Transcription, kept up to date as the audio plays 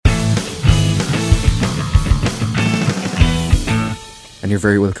you're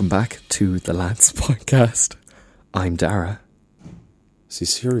very welcome back to the Lads Podcast. I'm Dara. Is he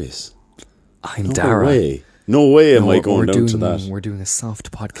serious? I'm Dara. No way am I going down to that. We're doing a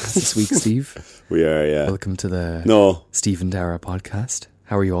soft podcast this week, Steve. We are, yeah. Welcome to the Steve and Dara podcast.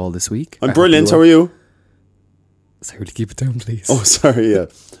 How are you all this week? I'm brilliant. How are you? Sorry to keep it down, please. Oh, sorry, yeah.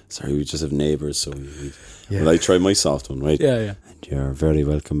 Sorry, we just have neighbours, so Will I try my soft one, right? Yeah. And you're very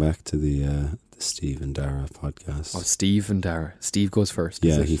welcome back to the Steve and Dara podcast. Oh, Steve and Dara. Steve goes first.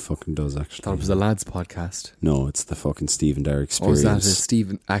 Yeah, he fucking does, actually. I thought it was the Lads Podcast. No, it's the fucking Steve and Dara experience. Oh, is that it?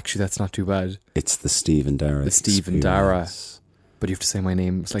 Steve? Actually, that's not too bad. It's the Steve and Dara The Steve and Dara. But you have to say my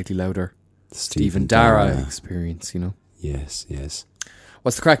name slightly louder. The Steve and Dara experience, you know? Yes.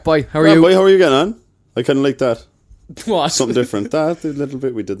 What's the crack, boy? How are you? Boy, how are you getting on? I kind of like that. What? Something different. That little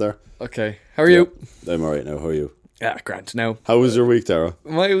bit we did there. Okay. How are you? I'm alright now. How are you? Yeah, Grant. Now, how was your week, Dara?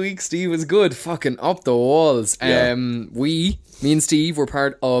 My week, Steve, was good. Fucking up the walls. Yeah. Me and Steve were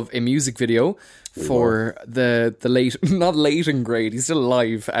part of a music video for the late, not late and great, he's still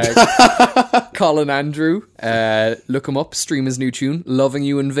alive, Colin Andrew. Look him up, stream his new tune, Loving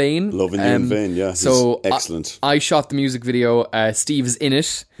You in Vain. Loving You in Vain, yeah. So excellent. I shot the music video. Steve is in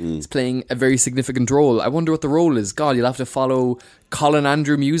it. He's playing a very significant role. I wonder what the role is. God, you'll have to follow Colin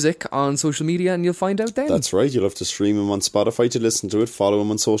Andrew Music on social media and you'll find out then. That's right. You'll have to stream him on Spotify to listen to it, follow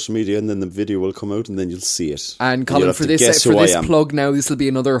him on social media, and then the video will come out and then you'll see it. And Colin, for this plug now, this will be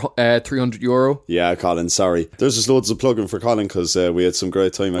another €300. Yeah, Colin, sorry. There's just loads of plugging for Colin because we had some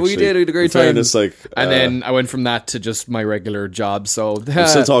great time, actually. We had a great time. Fairness, and then I went from that to just my regular job, so... I'm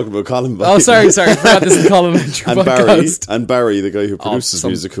still talking about Colin. Oh, sorry, I forgot this is Colin Andrew podcast. Barry, the guy who produces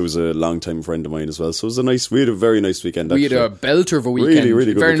music, who's a long-time friend of mine as well. So it was we had a very nice weekend, actually. We had a belter of a weekend.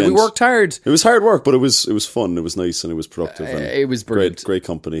 Really good weekend. We worked hard. It was hard work, but it was fun. It was nice and it was productive. And it was brilliant. Great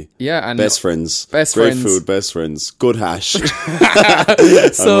company. Yeah, and best friends. Great food, best friends. Good hash.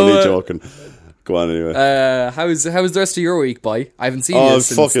 I'm only joking. Go on anyway. How was the rest of your week, boy? I haven't seen you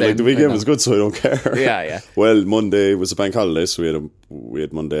since fuck it, then. like the weekend was good, so I don't care. Yeah. Well, Monday was a bank holiday, so we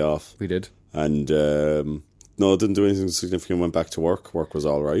had Monday off. We did. And no, didn't do anything significant. Went back to work. Work was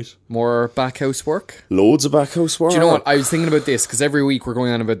all right. More back house work? Loads of back house work. Do you know what? I was thinking about this because every week we're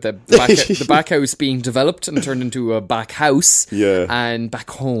going on about the back house being developed and turned into a back house. Yeah. And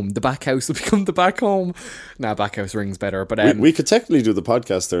back home. The back house will become the back home. Nah, back house rings better. But we could technically do the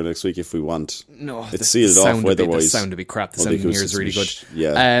podcast there next week if we want. No, it's sealed off weather-wise. The sound would be crap. The sound in here is really good.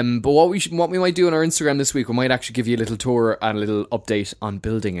 Yeah. But what we might do on our Instagram this week, we might actually give you a little tour and a little update on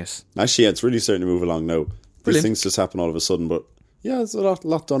building it. Actually, it's really starting to move along now. These things just happen all of a sudden, but yeah, it's a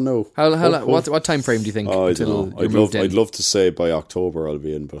lot done now. What time frame do you think? I don't know. I'd love to say by October I'll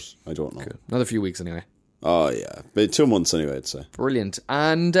be in, but I don't know. Cool. Another few weeks anyway. Oh yeah, but 2 months anyway, I'd say. Brilliant.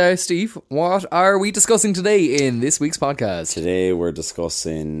 And Steve, what are we discussing today in this week's podcast? Today we're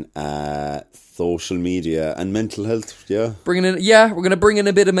discussing social media and mental health. Yeah, we're going to bring in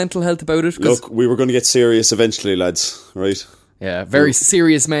a bit of mental health about it. Look, we were going to get serious eventually, lads. Right? Yeah, very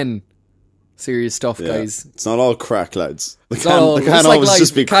serious men. Serious stuff, guys. It's not all crack, lads. It can't always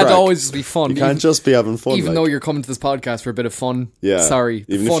just be crack. It can't always just be fun. You can't just be having fun. Even though you're coming to this podcast for a bit of fun. Yeah. Sorry.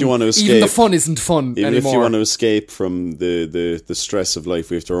 Even if you want to escape. Even the fun isn't fun even anymore. If you want to escape from the stress of life,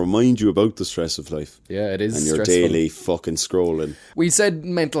 we have to remind you about the stress of life. Yeah, it is and your stressful. daily fucking scrolling. We said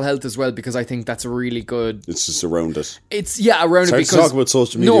mental health as well because I think that's a really good... It's just around it. It's, around it because... to talk about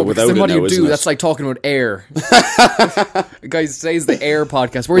social media without it now, what do you do? isn't it? That's like talking about air. Guys, today's the air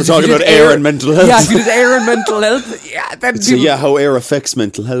podcast. We're talking about air and mental health. Yeah, if you did air and mental health, how air affects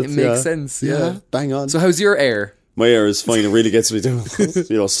mental health. It makes sense, yeah. Bang on. So how's your air? My air is fine. It really gets me down.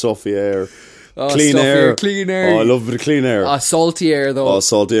 Stuffy air. Clean air. Clean air. Oh, I love a bit of clean air. Salty air, though. Oh,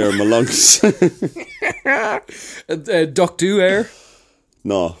 salty air in my lungs. Duck do air?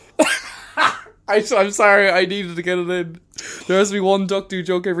 No. I'm sorry, I needed to get it in. There has to be one Duck Do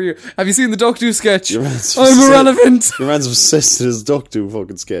joke every year. Have you seen the Duck Do sketch? I'm irrelevant. Your man's obsessed with his Duck Do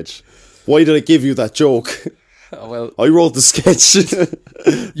fucking sketch. Why did I give you that joke? Well, I wrote the sketch.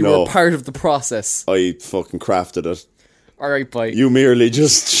 You were part of the process. I fucking crafted it. Alright, bye. You merely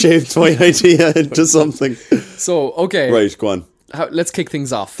just shaped my idea into something. So, okay. Right, go on. Let's kick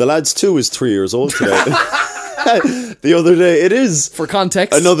things off. The Lads 2 is 3 years old today. The other day, it is. For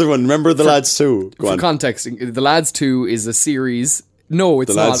context. Another one. Remember The Lads 2? Go on. For context, The Lads 2 is a series. No,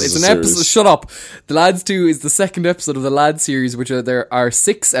 it's not. It's an episode. Series. Shut up. The Lads 2 is the second episode of the Lads series, which there are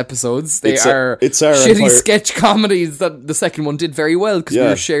 6 episodes. It's our shitty sketch comedies that the second one did very well because we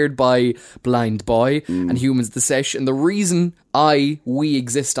were shared by Blind Boy and Humans the Sesh. And the reason we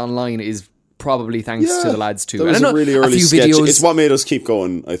exist online is probably thanks to the Lads 2. That was a really early sketch. It's what made us keep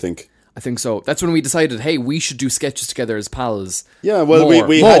going, I think. I think so. That's when we decided, hey, we should do sketches together as pals. Yeah, well,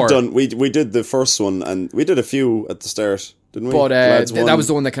 we had done, we did the first one, and we did a few at the start, didn't we? But that was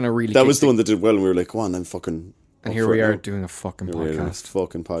the one that kind of really That was the one that did well, and we were like, go on, I'm fucking... And here we are doing a fucking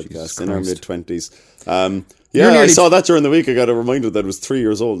podcast. In our mid-20s. I saw that during the week. I got a reminder that it was 3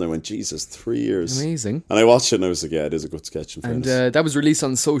 years old, and I went, Jesus, 3 years. Amazing. And I watched it, and I was like, yeah, it is a good sketch. And that was released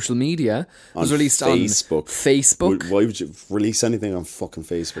on social media. It was released Facebook. On Facebook. Why would you release anything on fucking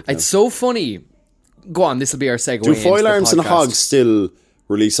Facebook now? It's so funny. Go on, this will be our segue. Do Foil Arms and Hogs still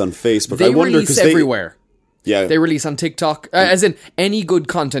release on Facebook? They release everywhere. Yeah. They release on TikTok. As in, any good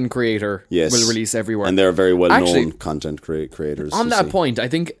content creator will release everywhere. And they're very well-known content creators. On that point, I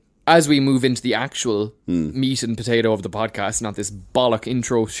think as we move into the actual meat and potato of the podcast, not this bollock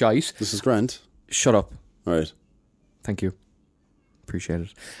intro shite. This is grand. Shut up. All right. Thank you. Appreciate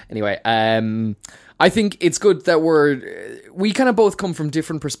it. Anyway, I think it's good that we kind of both come from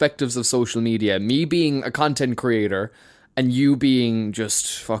different perspectives of social media. Me being a content creator... and you being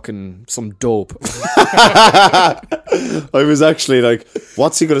just fucking some dope. I was actually like,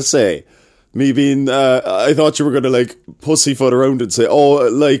 what's he going to say? Me being, I thought you were going to like pussyfoot around and say,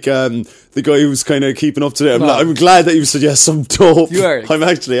 the guy who's kind of keeping up to it. I'm glad that you said, yes, some dope. You are. I'm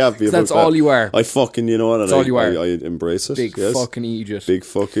actually happy about that. That's all you are. I fucking, that's all you are. I embrace it. Big fucking idiot. Big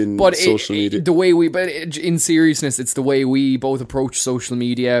fucking social media. The way in seriousness, it's the way we both approach social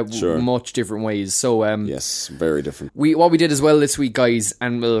media, much different ways. So, yes, very different. What we did as well this week, guys,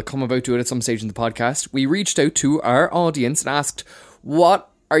 and we'll come about to it at some stage in the podcast, we reached out to our audience and asked, what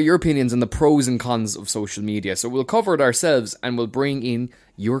are your opinions on the pros and cons of social media? So we'll cover it ourselves and we'll bring in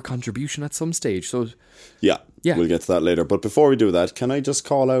your contribution at some stage. So yeah, we'll get to that later. But before we do that, can I just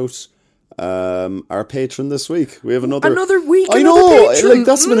call out our patron this week? We have another week. I know, like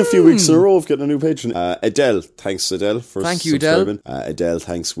that's been a few weeks in a row of getting a new patron. Adele, thanks Adele for subscribing. Adele,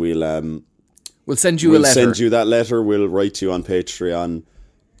 thanks. We'll send you a letter. We'll send you that letter. We'll write to you on Patreon.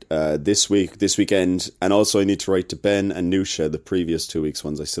 This weekend, and also I need to write to Ben and Nusha, the previous 2 weeks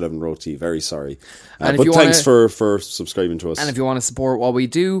ones. I still haven't wrote to you. Very sorry. But thanks for subscribing to us. And if you want to support what we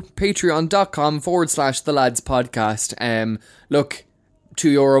do, patreon.com/The Lads Podcast. Look,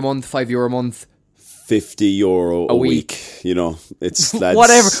 €2 a month, €5 a month, €50 a week. You know, it's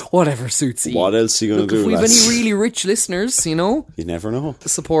lads. whatever suits you. What else are you going to do? If we have any really rich listeners, you never know.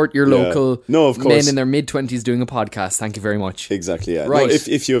 Support your local of course. men in their mid-20s doing a podcast. Thank you very much. Exactly. Yeah. Right. No,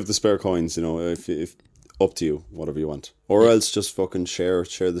 if you have the spare coins, if up to you, whatever you want, or else just fucking share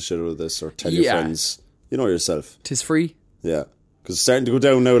the shit out of this, or tell your friends. You know yourself. 'Tis free. Yeah. Because it's starting to go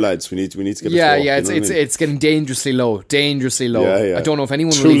down now, lads. We need to get it. It's getting dangerously low. Yeah. I don't know if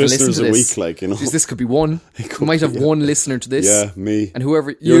anyone will even listen to this. Jeez, this could be one. We might have one listener to this. Yeah, me. And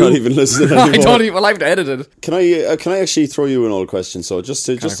whoever you're not even listening anymore. I don't even. Well, I've edited it. Can I actually throw you an old question? So just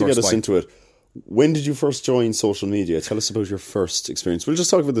to get us into it. When did you first join social media? Tell us about your first experience. We'll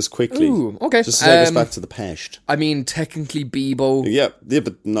just talk about this quickly. Ooh, okay. Just to take us back to the past. I mean, technically Bebo. Yeah,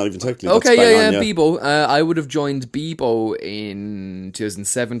 but not even technically. Okay, yeah, Bebo. I would have joined Bebo in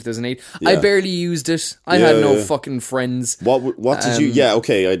 2007, 2008. Yeah. I barely used it. I had no fucking friends. What did you... Yeah,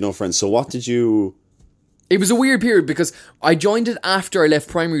 okay, I had no friends. So what did you... It was a weird period because I joined it after I left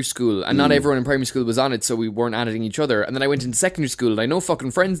primary school and not everyone in primary school was on it, so we weren't adding each other. And then I went into secondary school and I know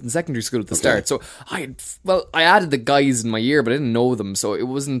fucking friends in secondary school at the start. So I added the guys in my year, but I didn't know them, so it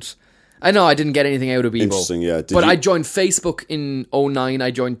wasn't... I know I didn't get anything out of Bebo. Interesting, yeah. I joined Facebook in 2009,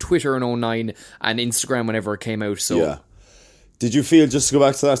 I joined Twitter in 2009 and Instagram whenever it came out, so... Yeah. Did you feel, just to go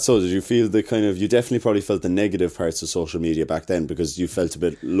back to that, so did you feel the kind of, you definitely probably felt the negative parts of social media back then because you felt a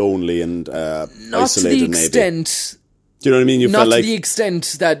bit lonely and isolated maybe? Not to the extent... Do you know what I mean? Not to the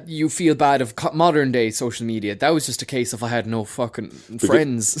extent that you feel bad of modern day social media. That was just a case of I had no fucking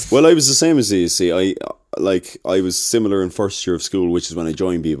friends. Well, I was the same as you. See, I was similar in first year of school, which is when I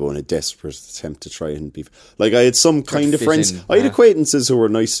joined Bebo in a desperate attempt to try and be... Like, I had some kind of friends. I had acquaintances who were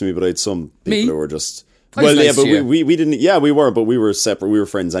nice to me, but I had some people who were just... Well, yeah, but we didn't... Yeah, we were, but we were separate. We were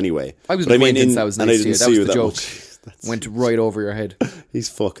friends anyway. I was an acquaintance that was nice to you. That was the joke. Went right over your head. He's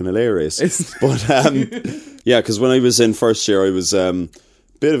fucking hilarious. But, yeah, because when I was in first year, I was... I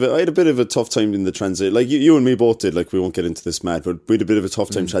had a bit of a tough time in the transit. Like, you and me both did. Like, we won't get into this, Matt, but we had a bit of a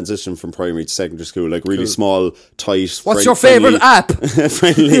tough time transition from primary to secondary school. Like, really small, tight... What's your favourite app?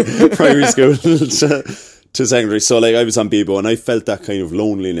 Friendly primary school to secondary. So, like, I was on Bebo and I felt that kind of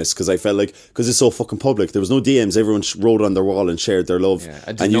loneliness because I felt like, because it's so fucking public, there was no DMs, everyone wrote on their wall and shared their love,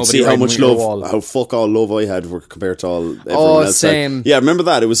 and you'd see how much love, how fuck all love I had compared to everyone else. Same. Yeah, remember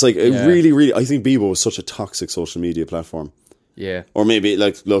that? It was like, really, I think Bebo was such a toxic social media platform. Yeah. Or maybe,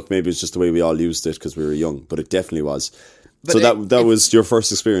 like, look, maybe it's just the way we all used it because we were young, but it definitely was. So that was your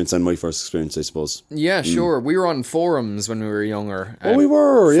first experience and my first experience, I suppose. Yeah, sure. We were on forums when we were younger. We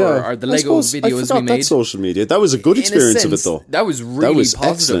were, yeah. The Lego videos we made. That social media. That was a good experience of it, though. That was really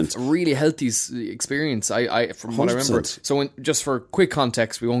positive. Excellent. A really healthy experience, I from 100%. What I remember. So just for quick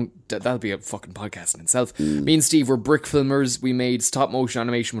context, we won't... That'll be a fucking podcast in itself. Me and Steve were brick filmers. We made stop motion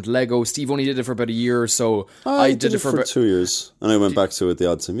animation with Lego. Steve only did it for about a year or so. I did it for about 2 years. And I went back to it the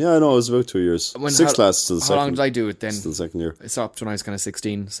odd time. Yeah, no, it was about 2 years. Sixth class till the second. How long did I do it then? Still second year. I stopped when I was kind of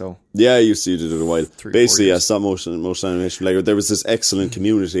 16, so... Yeah, you did it a while. Basically, yeah, stop motion animation Lego. There was this excellent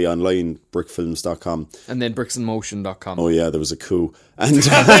community online, brickfilms.com. And then bricksandmotion.com. Oh yeah, there was a coup. And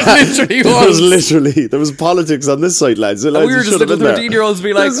there was politics on this site, lads. And we were just little 13-year-olds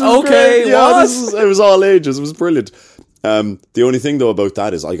be like, okay, yeah, it was all ages. It was brilliant. The only thing, though, about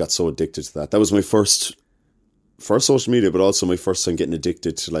that is I got so addicted to that. That was my first social media, but also my first time getting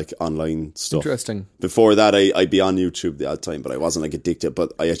addicted to like online stuff. Interesting. Before that, I'd be on YouTube the odd time, but I wasn't like addicted.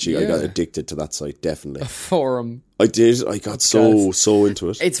 But I got addicted to that site, definitely. A forum. I did. I got so into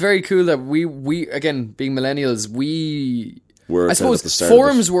it. It's very cool that we again, being millennials, I suppose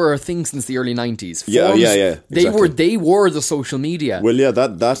forums were a thing since the early 90s. Forums, yeah. Exactly. They were the social media. Well, yeah,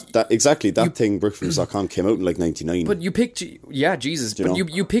 that exactly. That thing, brickfilms.com, came out in like 99. But you picked,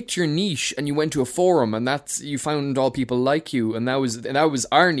 you picked your niche and you went to a forum, and you found all people like you, and that was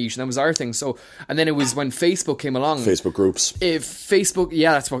our niche, and that was our thing. So, and then it was when Facebook came along. Facebook groups.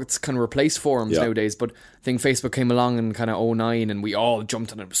 That's what's kind of replaced forums nowadays. But I think Facebook came along in kind of 2009, and we all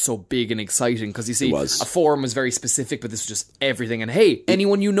jumped on it. It was so big and exciting because you see, a forum was very specific, but this was just everything. And hey,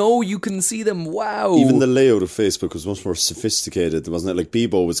 anyone you know, you can see them. Wow. Even the layout of Facebook was much more sophisticated, wasn't it? Like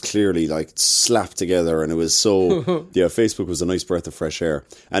Bebo was clearly like slapped together, and it was so Facebook was a nice breath of fresh air.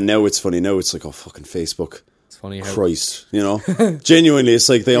 And now it's funny. Now it's like, oh, fucking Facebook. It's funny. Christ, genuinely, it's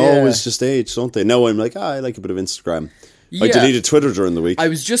like they always just age, don't they? Now I'm like, I like a bit of Instagram. Yeah. I deleted Twitter during the week. I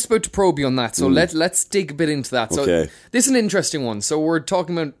was just about to probe you on that, so let's dig a bit into that. So this is an interesting one. So we're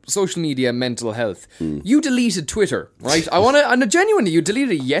talking about social media, mental health. You deleted Twitter, right? Genuinely, you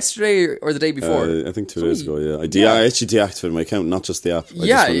deleted it yesterday or the day before? I think 2 days ago. Yeah, I actually deactivated my account, not just the app.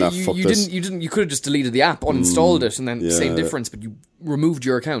 You could have just deleted the app, uninstalled it, and then same difference, but you removed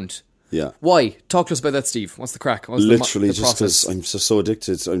your account. Yeah. Why? Talk to us about that, Steve. What's the crack? Literally, just because I'm just so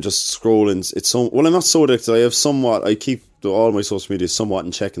addicted. I'm just scrolling. I'm not so addicted. I keep all my social media somewhat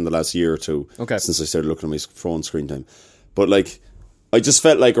in check in the last year or two. Okay. Since I started looking at my phone screen time. But like, I just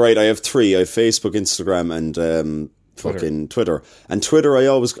felt like, right, I have 3. I have Facebook, Instagram, and fucking Twitter. And Twitter,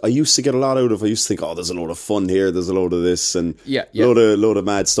 I used to get a lot out of. I used to think, oh, there's a load of fun here. There's a load of this and load of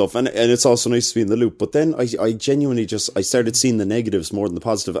mad stuff. And it's also nice to be in the loop. But then I genuinely I started seeing the negatives more than the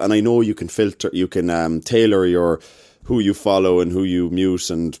positive. And I know you can filter, you can tailor who you follow and who you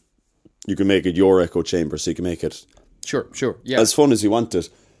mute, and you can make it your echo chamber, so you can make it as fun as you want it.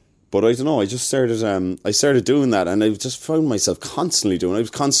 But I don't know, I just started doing that, and I just found myself constantly doing it. I was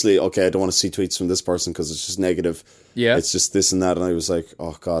constantly, okay, I don't want to see tweets from this person because it's just negative. Yeah. It's just this and that. And I was like,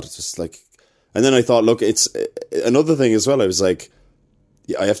 oh God, it's just like... And then I thought, look, it's another thing as well. I was like,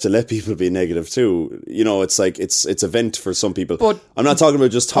 I have to let people be negative too. It's like, it's a vent for some people. But I'm not talking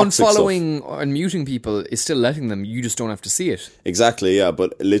about just toxic stuff. Unfollowing and muting people is still letting them. You just don't have to see it. Exactly, yeah.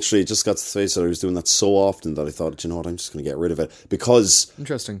 But literally, it just got to the stage that I was doing that so often that I thought, you know what, I'm just going to get rid of it. Because...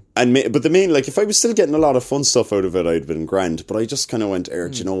 Interesting. But the main, like, if I was still getting a lot of fun stuff out of it, I'd been grand. But I just kind of went, do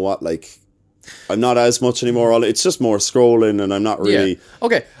you know what, like... I'm not as much anymore. It's just more scrolling, and I'm not really... Yeah.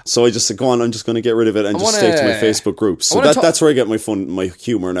 Okay. So I just said, go on, I'm just going to get rid of it and just stick to my Facebook groups. So that's where I get my fun, my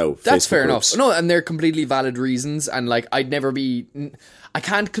humour now. That's Facebook fair groups. enough. No, and they're completely valid reasons, and like, I'd never be... I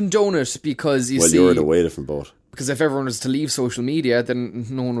can't condone it because Well, you're in a way different boat. Because if everyone was to leave social media, then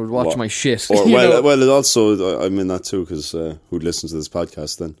no one would watch my shit. Well, also, I'm in that too, because who'd listen to this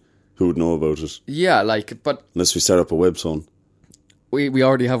podcast then? Who would know about it? Yeah, like, but... Unless we start up a web zone. We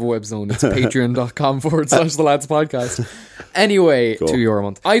already have a web zone. It's patreon.com/The Lads Podcast. Anyway, €2 a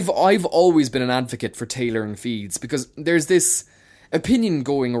month. I've always been an advocate for tailoring feeds because there's this opinion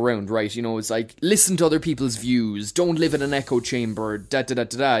going around, right? It's like, listen to other people's views. Don't live in an echo chamber.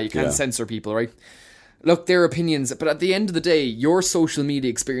 You can't censor people, right? Look, their opinions, but at the end of the day, your social media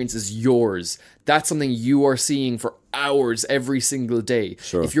experience is yours. That's something you are seeing for hours every single day.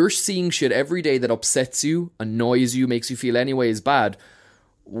 Sure. If you're seeing shit every day that upsets you, annoys you, makes you feel anyways bad,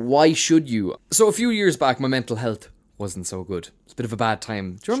 why should you? So a few years back, my mental health wasn't so good. It's a bit of a bad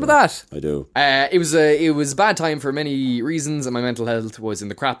time. Do you remember that? I do. It was a bad time for many reasons, and my mental health was in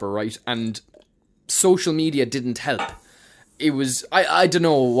the crapper, right? And social media didn't help. it was, I don't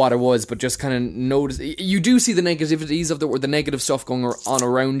know what it was, but just kind of notice, you do see the negativities of the negative stuff going on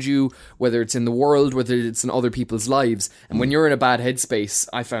around you, whether it's in the world, whether it's in other people's lives. And when you're in a bad headspace,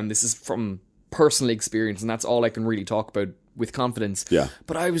 I found, this is from personal experience, and that's all I can really talk about with confidence. Yeah.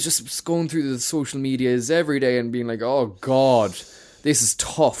 But I was just going through the social medias every day and being like, oh God, this is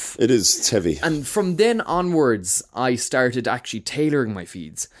tough. It is. It's heavy. And from then onwards, I started actually tailoring my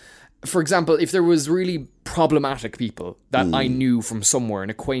feeds. For example, if there was really problematic people that I knew from somewhere,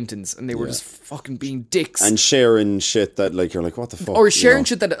 an acquaintance, and they were just fucking being dicks. And sharing shit that, like, you're like, what the fuck? Or sharing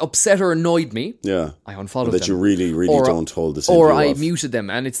shit that upset or annoyed me. Yeah. I unfollowed them. That you really, really don't hold the same Or view I of. muted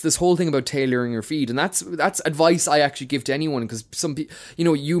them. And it's this whole thing about tailoring your feed. And that's advice I actually give to anyone, because some people,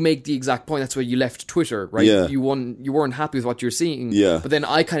 you make the exact point. That's why you left Twitter, right? Yeah. You weren't happy with what you're seeing. Yeah. But then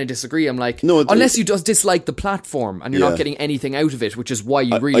I kind of disagree. I'm like, no, unless you just dislike the platform and you're not getting anything out of it, which is why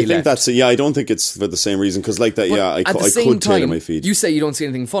you really left. I think that's it. Yeah, I don't think it's for the same reason, because like that, I could tailor my feed. You say you don't see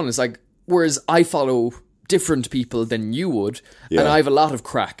anything fun. It's like, whereas I follow different people than you would, and I have a lot of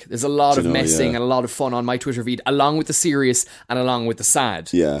crack. There's a lot of messing and a lot of fun on my Twitter feed, along with the serious and along with the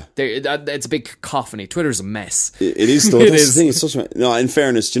sad. Yeah. It's a big cacophony. Twitter's a mess. It is, though. That's the thing. It's such a... No, in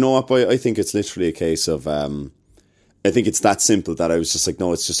fairness, do you know what, boy? I think it's literally a case of... I think it's that simple that I was just like,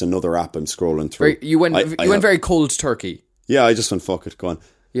 no, it's just another app I'm scrolling through. Right, you went very cold turkey. Yeah, I just went, fuck it, go on.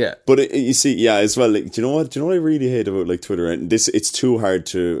 Yeah. But you see, as well, like, do you know what I really hate about like Twitter? And this, it's too hard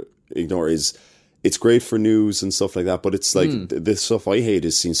to ignore, is it's great for news and stuff like that, but it's like the stuff I hate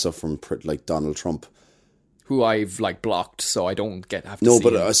is seeing stuff from like Donald Trump, who I've like blocked, so I don't have to. No, see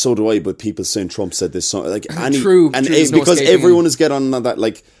but him. So do I. But people saying Trump said this, like true, because everyone is getting on that,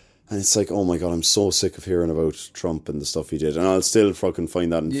 like. And it's like, oh my God, I'm so sick of hearing about Trump and the stuff he did. And I'll still fucking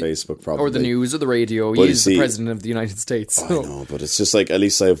find that on Facebook, probably. Or the news or the radio. He's the president of the United States. So. I know, but it's just like, at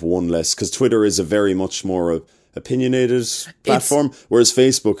least I have one less. Because Twitter is a very much more opinionated platform. Whereas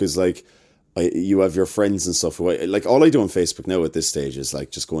Facebook is like, you have your friends and stuff. Like, all I do on Facebook now at this stage is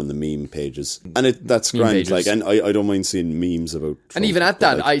like just go on the meme pages. And that's grand. Pages. Like, and I don't mind seeing memes about Trump. And even at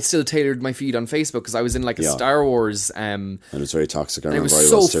that, like, I still tailored my feed on Facebook because I was in like a Star Wars. And it was very toxic. And it was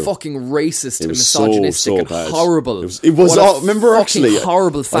so fucking racist and misogynistic and bad. horrible. It was all, remember actually.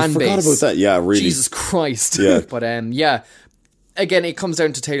 Horrible fan base. I forgot about that. Yeah, really. Jesus Christ. Yeah. But yeah. Again, it comes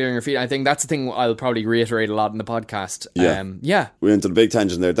down to tailoring your feed. I think that's the thing I'll probably reiterate a lot in the podcast. Yeah. We went on a big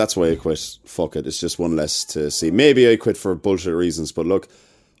tangent there. That's why I quit. Fuck it. It's just one less to see. Maybe I quit for bullshit reasons, but look,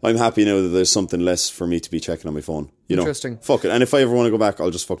 I'm happy now that there's something less for me to be checking on my phone. Interesting. Fuck it. And if I ever want to go back,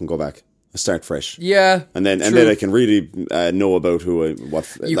 I'll just fucking go back. I start fresh. Yeah. And then I can really know about who I...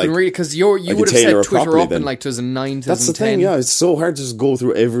 You can really... Because you would have set Twitter up in like 2009, 2010. That's the thing, yeah. It's so hard to just go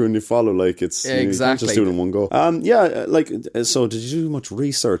through everyone you follow. Like, it's... Yeah, exactly. You can't just do it in one go. So did you do much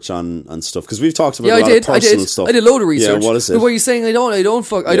research on stuff? Because we've talked about a lot of personal stuff. I did a load of research. Yeah, what is it? But what are you saying? I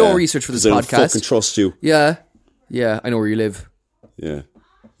don't research for this podcast. I don't fucking trust you. Yeah. Yeah, I know where you live. Yeah.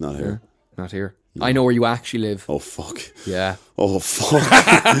 Not here. Not here. No. I know where you actually live. Oh, fuck. Yeah. Oh, fuck.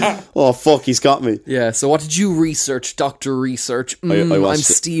 Oh, fuck, he's got me. Yeah, so what did you research, Dr. Research? I'm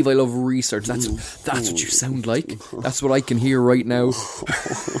Steve, I love research. That's what you sound like. That's what I can hear right now. For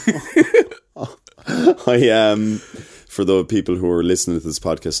the people who are listening to this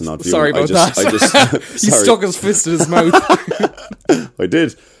podcast and not viewing... Sorry about that. He stuck his fist in his mouth. I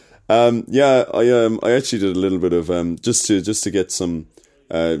did. I actually did a little bit of... just to get some...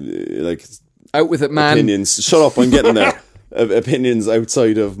 out with it, man. Opinions. Shut up, I'm getting there. Opinions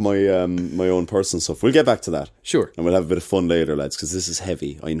outside of my my own personal stuff. We'll get back to that. Sure. And we'll have a bit of fun later, lads, because this is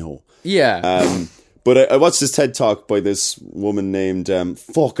heavy, I know. Yeah. But I watched this TED Talk by this woman named...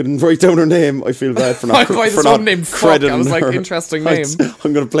 fuck, I didn't write down her name. I feel bad for not crediting fuck. I was like, interesting name.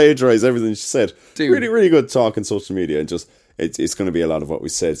 I'm going to plagiarise everything she said. Dude. Really, really good talk on social media, and just... It's going to be a lot of what we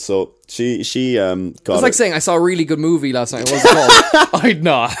said. So she got... It was like saying I saw a really good movie last night. What's it called? I'd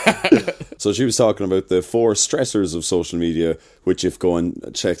not. So she was talking about the 4 stressors of social media, which if go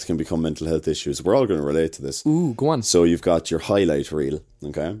unchecked can become mental health issues. We're all going to relate to this. Ooh, go on. So you've got your highlight reel,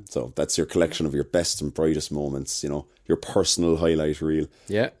 okay? So that's your collection of your best and brightest moments, your personal highlight reel.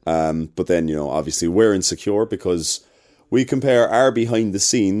 Yeah. But then, obviously we're insecure because... we compare our behind the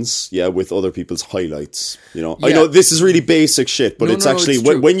scenes, with other people's highlights. I know this is really basic shit, but it's actually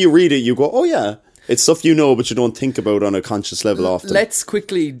when you read it, you go, "Oh yeah, it's stuff you know, but you don't think about on a conscious level often." Let's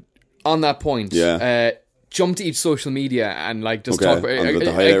quickly on that point, jump to each social media and just talk about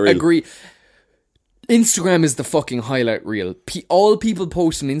the highlight reel. agree. Instagram is the fucking highlight reel. All people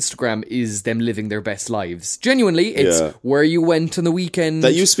post on Instagram is them living their best lives. Genuinely, it's where you went on the weekend.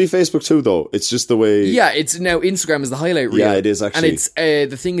 That used to be Facebook too, though. It's just the way... Yeah, it's now Instagram is the highlight reel. Yeah, it is actually. And it's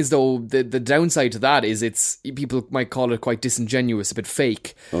the thing is, though, the downside to that is people might call it quite disingenuous, a bit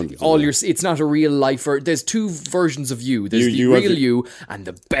fake. It's not a real life... There's two versions of you. There's the real you and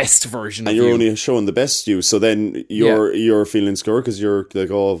the best version of you. And you're only showing the best you, so then you're feeling insecure because you're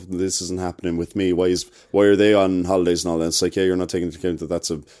like, oh, this isn't happening with me. Why are they on holidays and all that? It's like, you're not taking into account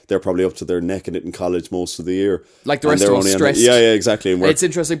that they're probably up to their neck in it in college most of the year. Like the rest of us stressed. Yeah, exactly. And it's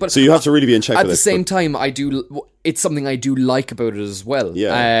interesting. But so you have to really be in check with it. At the same time, it's something I do like about it as well.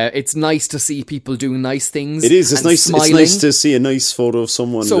 Yeah. It's nice to see people doing nice things. It is. It's nice. Smiling. It's nice to see a nice photo of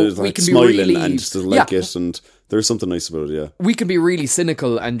someone like smiling and just like it, and there's something nice about it. Yeah. We can be really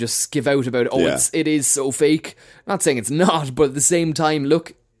cynical and just give out about it is so fake. Not saying it's not, but at the same time,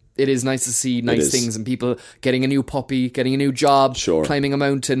 look, it is nice to see nice things and people getting a new puppy, getting a new job, climbing a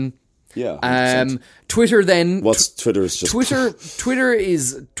mountain. Yeah. 100%. Twitter then. What's Twitter is just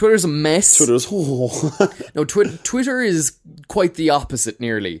Twitter's a mess. No, Twitter is quite the opposite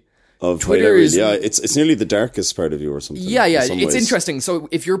nearly. Of Twitter is it's nearly the darkest part of you or something. Yeah, it's interesting. So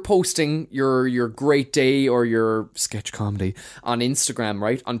if you're posting your great day or your sketch comedy on Instagram,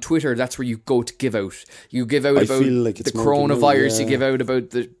 right? On Twitter, that's where you go to give out. You give out about the coronavirus. You give out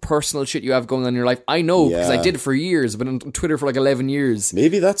about the personal shit you have going on in your life. I know because I did it for years. I've been on Twitter for like 11 years.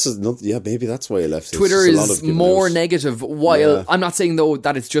 Maybe that's why I left. Twitter is more negative. While I'm not saying though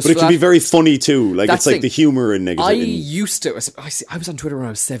that it's just, but it can be very funny too. Like it's like the humor in negative. I used to. I was on Twitter when I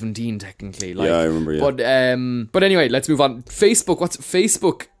was 17. Technically, I remember. Yeah. But anyway, let's move on. Facebook. What's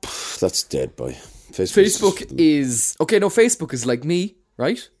Facebook? That's dead, boy. Facebook is okay. No, Facebook is like me,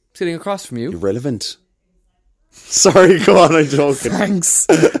 right? Sitting across from you. Irrelevant. Sorry, go on. I'm joking.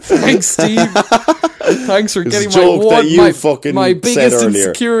 Thanks, Steve. Thanks for getting my biggest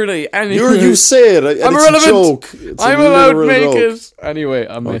insecurity. Anyway, you say it. I'm irrelevant. Joke. I'm allowed to make it. Anyway,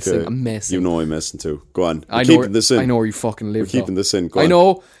 I'm messing. Okay. I'm messing. You know I'm messing too. Go on. Keeping this in. I know where you fucking live. We're keeping this in. Go on. I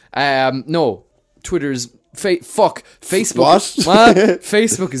know. No, Twitter's Facebook. What?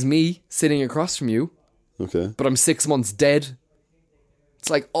 Facebook is me sitting across from you. Okay. But I'm 6 months dead. It's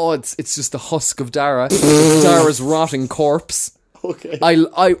like, it's just the husk of Dara. Dara's rotting corpse. Okay.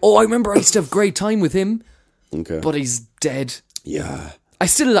 I remember I used to have a great time with him. Okay. But he's dead. Yeah. I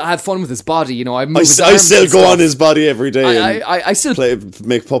still have fun with his body, you know. I still go on his body every day. I still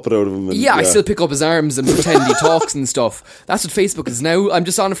make puppet out of him. And, I still pick up his arms and pretend he talks and stuff. That's what Facebook is now. I'm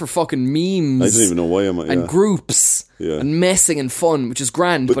just on it for fucking memes. I don't even know why I'm and groups and messing and fun, which is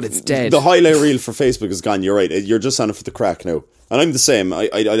grand, but it's dead. The highlight reel for Facebook is gone. You're right. You're just on it for the crack now, and I'm the same.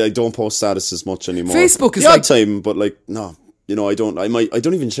 I don't post statuses much anymore. Facebook is time, but like no. You know, I don't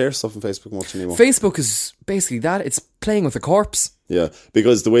even share stuff on Facebook much anymore. Facebook is basically that. It's playing with a corpse. Yeah,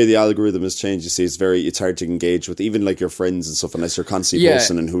 because the way the algorithm has changed, you see, it's hard to engage with even like your friends and stuff unless you're constantly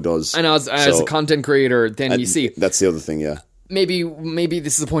posting and who does. And as a content creator, then you see. That's the other thing, yeah. Maybe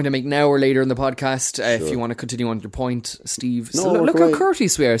this is a point I make now or later in the podcast. If you want to continue on your point, Steve. No, look how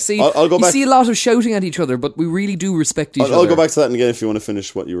courteous we are. See, I'll go back. You see a lot of shouting at each other, but we really do respect each other. I'll go back to that again if you want to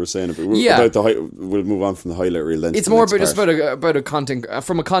finish what you were saying about. We'll move on from the highlight reel then. It's more about a content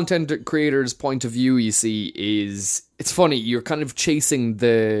from a content creator's point of view. You see, it's funny. You're kind of chasing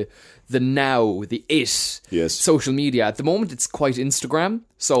the social media. At the moment, it's quite Instagram.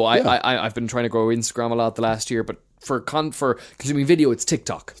 So I've been trying to grow Instagram a lot the last year, but for consuming video, it's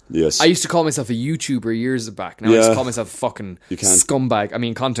TikTok. Yes. I used to call myself a YouTuber years back. Now I just call myself a fucking scumbag. I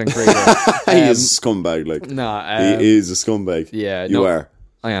mean, content creator. He is a scumbag. He is a scumbag. Yeah. You are.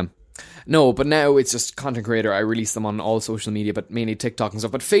 I am. No, but now it's just content creator. I release them on all social media, but mainly TikTok and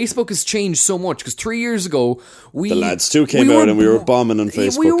stuff. But Facebook has changed so much because 3 years ago, the lads too came out and we were bombing on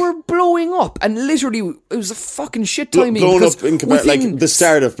Facebook. We were blowing up, and literally it was a fucking shit timing. Blowing up in like the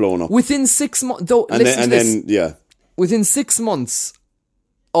start of blowing up within 6 months. Within 6 months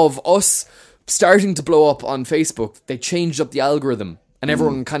of us starting to blow up on Facebook, they changed up the algorithm. And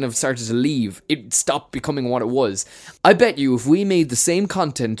everyone kind of started to leave. It stopped becoming what it was. I bet you if we made the same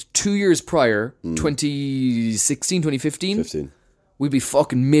content 2 years prior, 2016, 2015, we'd be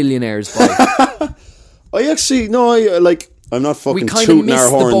fucking millionaires by I'm not fucking tooting our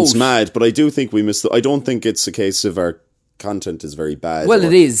horns mad, but I do think we missed I don't think it's a case of our content is very bad. Well,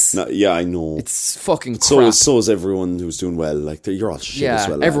 it is. Yeah, I know. It's fucking crap. So is everyone who's doing well. Like, you're all shit as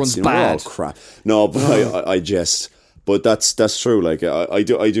well. Everyone's bad. We're all crap. No, but I jest. But that's true. Like I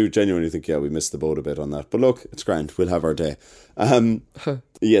do genuinely think we missed the boat a bit on that. But look, it's grand. We'll have our day.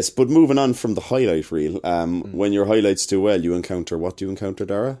 Yes, but moving on from the highlight reel. When your highlights do well, what do you encounter,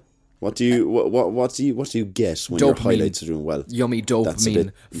 Dara? What do you get when your highlights are doing well? Yummy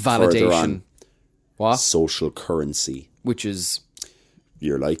dopamine validation. What? Social currency, which is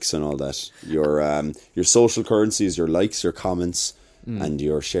your likes and all that. Your social currency is your likes, your comments, and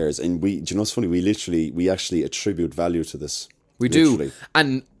your shares. And do you know what's funny? We actually attribute value to this. We do,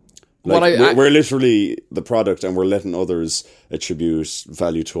 and we're literally the product, and we're letting others attribute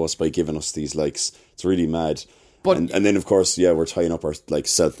value to us by giving us these likes. It's really mad. But and then of course, we're tying up our like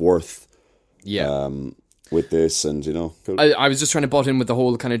self-worth. Yeah. With this, and cool. I was just trying to butt in with the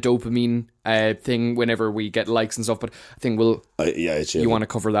whole kind of dopamine thing whenever we get likes and stuff, but I think you want to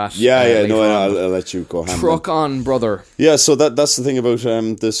cover that. I'll let you go. Truck on, brother. Yeah, so that's the thing about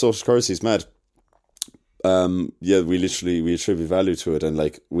the social currency is mad. We attribute value to it, and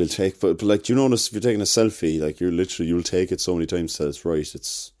like we'll take, but like, do you notice if you're taking a selfie, like you'll take it so many times till it's right.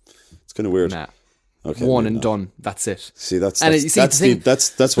 It's kind of weird. Nah. Okay, one and done. That's it. See, that's what you should be.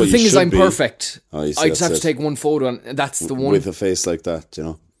 The thing is, I'm perfect. I just have to take one photo, and that's the one with a face like that.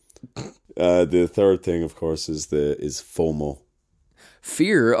 The third thing, of course, is FOMO.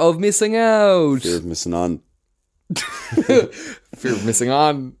 Fear of missing out. Fear of missing on. Fear of missing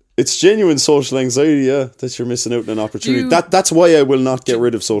on. It's genuine social anxiety, that you're missing out on an opportunity. That's why I will not get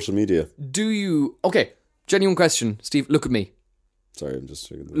rid of social media. Do you? Okay, genuine question, Steve. Look at me. Sorry, I'm just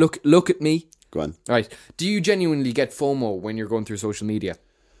checking. Look at me. Go on. Right. Do you genuinely get FOMO when you're going through social media?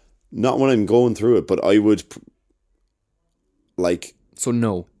 Not when I'm going through it, but I would So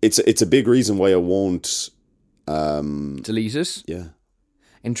no. It's a big reason why I won't delete it. Yeah.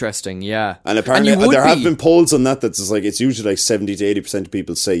 Interesting. Yeah. And apparently there have been polls on that's it's usually like 70 to 80% of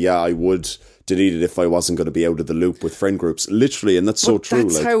people say I would delete it if I wasn't going to be out of the loop with friend groups. Literally, and that's so true.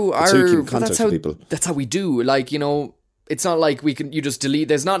 That's how you keep in contact with people. That's how we do. It's not like you just delete.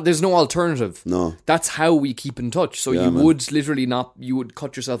 There's no alternative. No. That's how we keep in touch. So would literally you would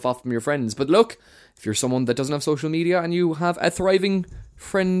cut yourself off from your friends. But look, if you're someone that doesn't have social media and you have a thriving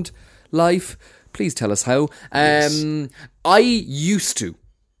friend life, please tell us how. Yes. I used to.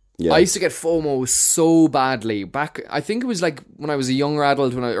 Yeah. I used to get FOMO so badly. Back, I think it was like when I was a younger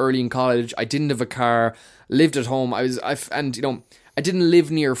adult, when I was early in college, I didn't have a car, lived at home. I didn't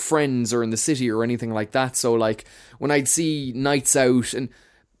live near friends or in the city or anything like that. So like when I'd see nights out, and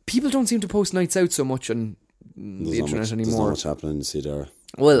people don't seem to post nights out so much on the internet anymore. There's not much happening in Cedar.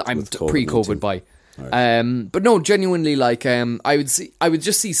 Well, I'm pre-COVID by. Right. But no, genuinely, I would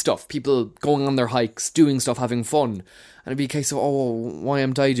just see stuff, people going on their hikes, doing stuff, having fun. And it'd be a case of, why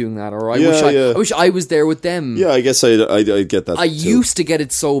am I doing that? Or I wish I was there with them. Yeah, I guess I get that. I used to get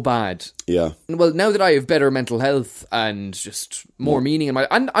it so bad. Yeah. Well, now that I have better mental health and just more meaning in my,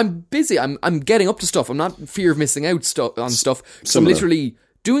 and I'm busy. I'm getting up to stuff. I'm not fear of missing out on stuff. So I'm literally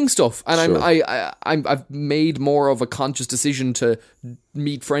doing stuff, and sure. I've made more of a conscious decision to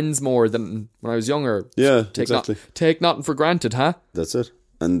meet friends more than when I was younger. Yeah, exactly. Take nothing for granted, huh? That's it.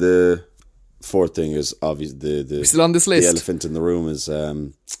 And the fourth thing is obviously the still on this list. The elephant in the room is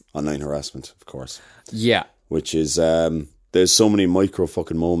online harassment, of course. Yeah, which is there's so many micro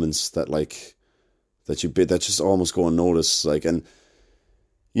fucking moments that that just almost go unnoticed, and.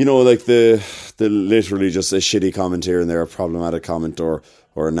 The literally just a shitty comment here and there, a problematic comment or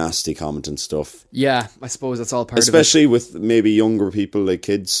a nasty comment and stuff. Yeah, I suppose that's all part of it. Especially with maybe younger people, like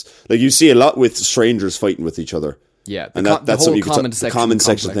kids. Like you see a lot with strangers fighting with each other. Yeah, that's whole comment section. The comment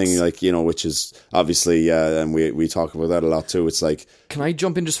section thing, which is obviously, and we talk about that a lot too. It's like, can I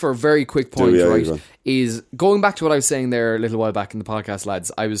jump in just for a very quick point? Is going back to what I was saying there a little while back in the podcast,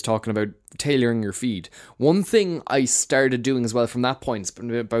 lads. I was talking about tailoring your feed. One thing I started doing as well from that point, it's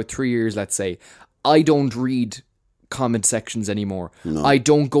been about 3 years, let's say. I don't read comment sections anymore. No. I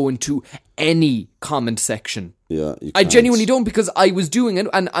don't go into any comment section. Yeah, I genuinely don't, because I was doing it,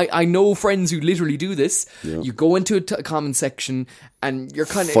 and I know friends who literally do this. Yeah. You go into a comment section and you're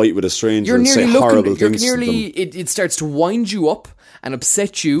kind of fight with a stranger and say horrible things to them. It starts to wind you up and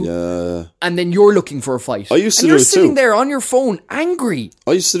upset you, yeah. And then you're looking for a fight. I used to do it too. You're sitting there on your phone, angry.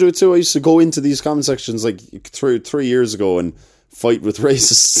 I used to do it too. I used to go into these comment sections like 3 years ago and fight with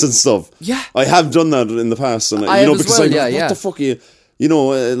racists and stuff. Yeah, I have done that in the past, and I because well, what the fuck are you?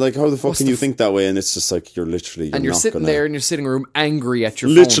 How the fuck can you think that way? And it's just like you're sitting there in your sitting room, angry at your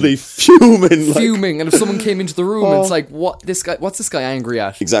literally phone. fuming. And if someone came into the room, it's like, what's this guy angry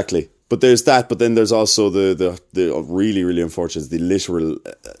at? Exactly. But there's that. But then there's also the really, really unfortunate, the literal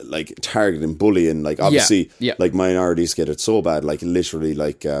targeting, bullying. Like obviously, like minorities get it so bad. Like literally,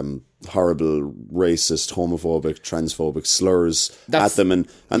 horrible racist, homophobic, transphobic slurs at them, and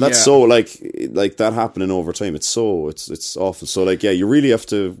that's so like that happening over time. It's so it's awful. So you really have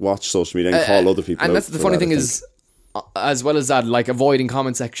to watch social media and call other people. And out that's the funny thing is, as well as that, like avoiding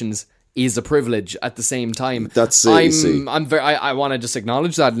comment sections is a privilege at the same time. That's it. I want to just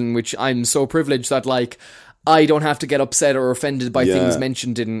acknowledge that, in which I'm so privileged that like I don't have to get upset or offended by things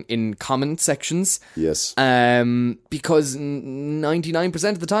mentioned in comment sections. Yes. Because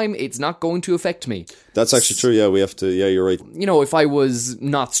 99% of the time it's not going to affect me. That's actually true. Yeah, we have to. Yeah, you're right. You know, if I was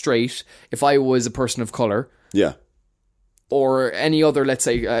not straight, if I was a person of color. Yeah. Or any other, let's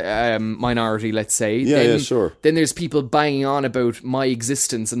say, minority, let's say. Sure. Then there's people banging on about my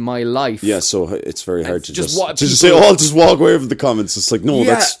existence and my life. Yeah, so it's very hard to just say, I'll just walk away from the comments. It's like, no,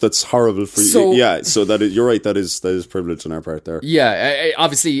 that's horrible for you. Yeah, so you're right, that is privilege on our part there. Yeah,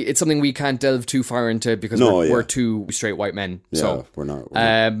 obviously, it's something we can't delve too far into because we're two straight white men. Yeah, so we're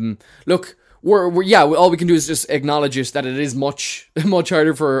not. Look, we're all we can do is just acknowledge it, that it is much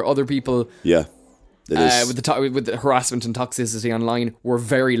harder for other people. Yeah. With the harassment and toxicity online, we're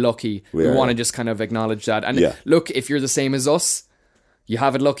very lucky. We want to just kind of acknowledge that. And look, if you're the same as us, you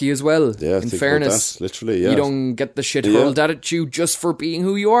have it lucky as well. Yeah, in fairness, literally, you don't get the shit hurled at you just for being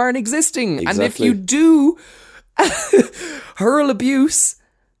who you are and existing. Exactly. And if you do hurl abuse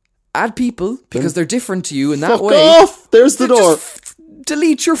at people because they're different to you in that way, fuck off! There's the door.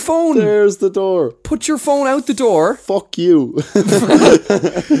 Delete your phone. There's the door. Put your phone out the door. Fuck you.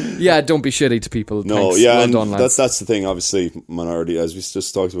 Yeah, don't be shitty to people. No, Thanks. yeah, well and done, lads. that's the thing. Obviously, minority, as we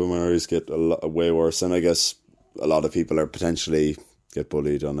just talked about, minorities get way worse, and I guess a lot of people are potentially get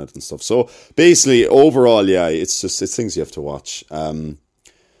bullied on it and stuff. So basically, overall, yeah, it's things you have to watch.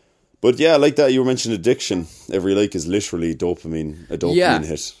 But yeah, like that, you were mentioning addiction. Every like is literally a dopamine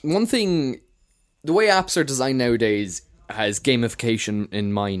hit. One thing, the way apps are designed nowadays has gamification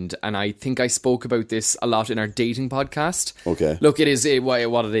in mind, and I think I spoke about this a lot in our dating podcast. Okay. Look, it is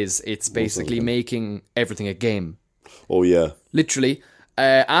what it is. It's basically making everything a game. Oh yeah. Literally,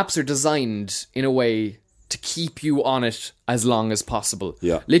 apps are designed in a way to keep you on it as long as possible.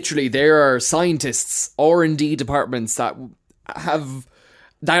 Yeah. Literally, there are scientists, R&D departments that have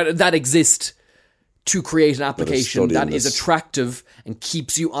that exist to create an application that is attractive and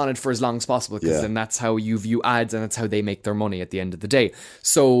keeps you on it for as long as possible, because then that's how you view ads and that's how they make their money at the end of the day.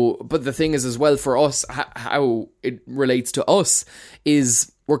 So, but the thing is as well for us, how it relates to us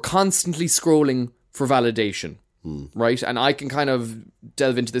is we're constantly scrolling for validation, right? And I can kind of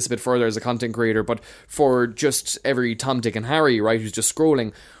delve into this a bit further as a content creator, but for just every Tom, Dick and Harry, right, who's just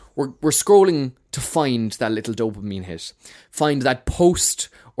scrolling, we're scrolling to find that little dopamine hit, find that post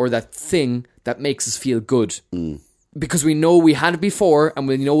or that thing that makes us feel good. Because we know we had it before and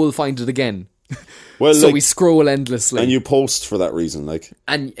we know we'll find it again. Well, so we scroll endlessly. And you post for that reason, like.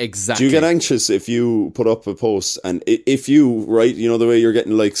 And exactly. Do you get anxious if you put up a post and if you, right, you know the way you're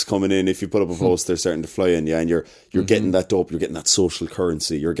getting likes coming in, if you put up a post, they're starting to fly in, and you're getting that dope, you're getting that social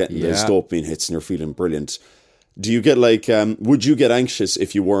currency, you're getting those dopamine hits and you're feeling brilliant. Do you get like, would you get anxious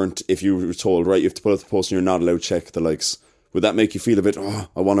if you were told, right, you have to put up the post and you're not allowed to check the likes? Would that make you feel a bit,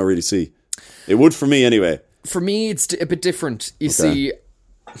 I want to really see? It would for me anyway. For me, it's a bit different. You see,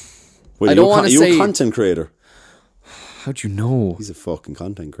 I don't want to say... You're a content creator. How'd you know? He's a fucking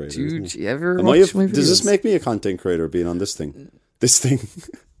content creator. Dude, you ever watch my videos? Does this make me a content creator being on this thing?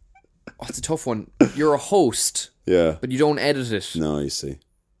 Oh, it's a tough one. You're a host. Yeah. But you don't edit it. No, you see.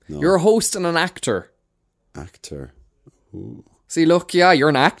 No. You're a host and an actor. Actor. Ooh. See, look, yeah, you're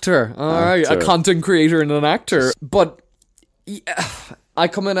an actor. All right, a content creator and an actor. But I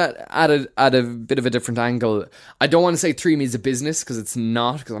come in at a bit of a different angle. I don't want to say 3Me is a business, because it's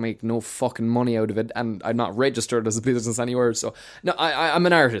not, because I make no fucking money out of it, and I'm not registered as a business anywhere. So no, I'm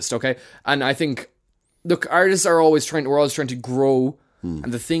an artist, okay? And I think, look, artists are always trying to grow.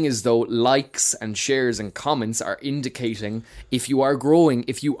 And the thing is, though, likes and shares and comments are indicating if you are growing,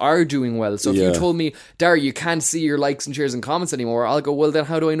 if you are doing well. So if you told me, Dara, you can't see your likes and shares and comments anymore, I'll go, well, then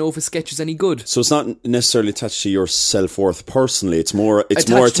how do I know if a sketch is any good? So it's not necessarily attached to your self-worth personally. It's more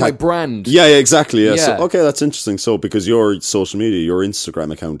to my brand. Yeah, exactly. Yeah. So, okay, that's interesting. So because your social media, your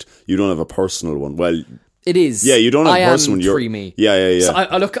Instagram account, you don't have a personal one. Well, it is. Yeah, you don't have a personal one. You're 3Me. Yeah.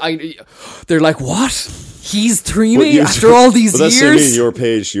 So they're like, what? He's 3Me after all these years? That's what I mean. Your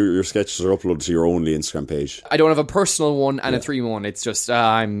page, your sketches are uploaded to your only Instagram page. I don't have a personal one and a 3Me one. It's just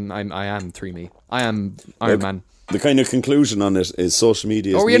I am 3Me. I am Iron Man. The kind of conclusion on it is social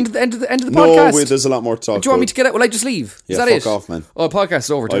media. Are we into the end of the podcast? No, there's a lot more to talk. Do you want me to get out? Will I just leave? Yeah, is that fuck it? Off, man. Oh, the podcast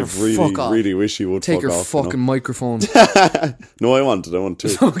is over. I really wish you would take fuck your off, fucking microphone. No, I want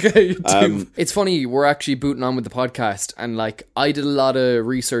to. Okay. It's funny. We're actually booting on with the podcast, and like I did a lot of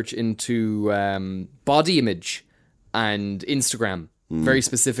research into body image and Instagram. very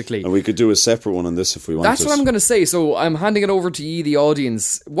specifically. And we could do a separate one on this if we want. That's what I'm going to say. So I'm handing it over to you, the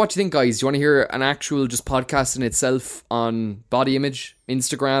audience. What do you think, guys? Do you want to hear an actual just podcast in itself on body image,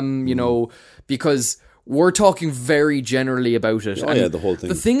 Instagram, you know, because we're talking very generally about it. Oh, yeah, the whole thing.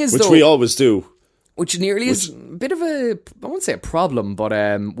 The thing is, which we always do. Which nearly is a bit of a, I won't say a problem, but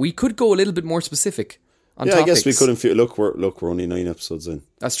we could go a little bit more specific on topics. I guess we couldn't feel. Look, we're only 9 episodes in.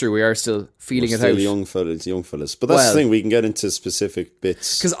 That's true. We are still feeling we're it still out. Young fellas. But that's the thing. We can get into specific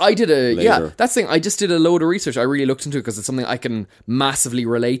bits. Because I did that's the thing. I just did a load of research. I really looked into it because it's something I can massively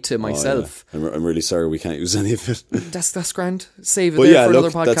relate to myself. Oh, yeah. I'm really sorry we can't use any of it. That's grand. Save it for another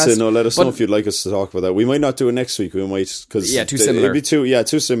podcast. That's it. No, let us know if you'd like us to talk about that. We might not do it next week. We might because too similar. It'd be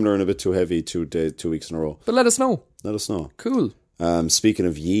too similar and a bit too heavy 2 weeks in a row. But let us know. Let us know. Cool. Speaking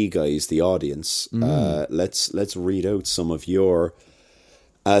of ye guys, the audience, let's read out some of your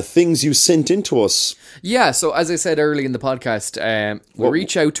things you sent into us. Yeah, so as I said early in the podcast, we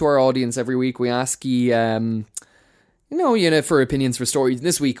reach out to our audience every week. We ask you, for opinions for stories.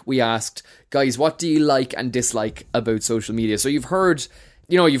 This week we asked, guys, what do you like and dislike about social media? So you've heard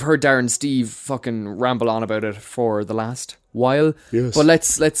Darren and Steve fucking ramble on about it for the last while. Yes. But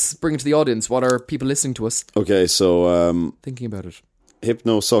let's bring it to the audience. What are people listening to us? Okay, so thinking about it.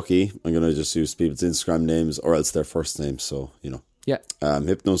 Hypnosucky, I'm gonna just use people's Instagram names or else their first names, so you know. Yeah.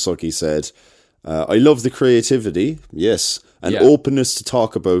 Hypnosucky said, I love the creativity, yes, and openness to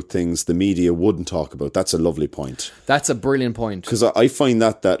talk about things the media wouldn't talk about. That's a lovely point. That's a brilliant point. Because I find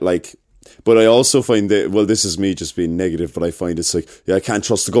that like, but I also find that, well, this is me just being negative, but I find it's like, I can't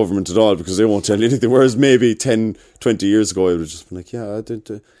trust the government at all because they won't tell you anything. Whereas maybe 10, 20 years ago, I would have just been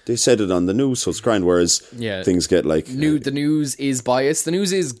like, they said it on the news, so it's grand. Whereas things get like... the news is biased. The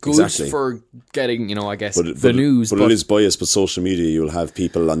news is good for getting, the news. But it is biased, but social media, you'll have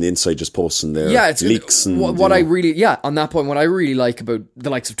people on the inside just posting their leaks. And, on that point, what I really like about the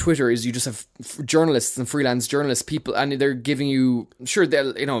likes of Twitter is you just have journalists and freelance journalists, people, and they're giving you, sure,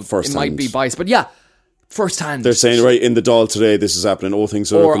 they'll, it might be biased, but firsthand. They're saying, right, in the Dáil today, this is happening. Oh,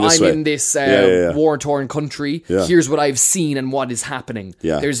 things are looking this way. Or I'm in this war-torn country. Yeah. Here's what I've seen and what is happening.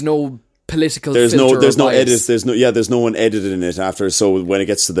 Yeah. There's no political there's filter no edit. There's no one editing it after. So when it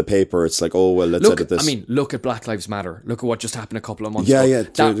gets to the paper, it's like, oh well, let's edit this. I mean, look at Black Lives Matter. Look at what just happened a couple of months ago. Yeah,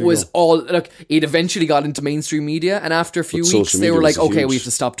 that was all. Look, it eventually got into mainstream media, and after a few weeks, they were like, okay, we have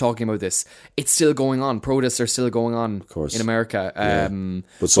to stop talking about this. It's still going on. Protests are still going on, of course, in America.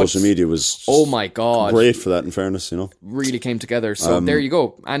 But social media was oh my god, great for that. In fairness, really came together. So there you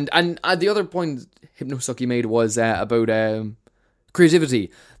go. And the other point Hypnosucky made was about creativity.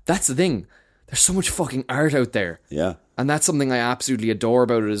 That's the thing. There's so much fucking art out there. Yeah. And that's something I absolutely adore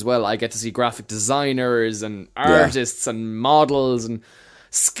about it as well. I get to see graphic designers and artists and models and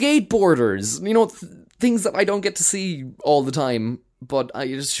skateboarders. Things that I don't get to see all the time, but it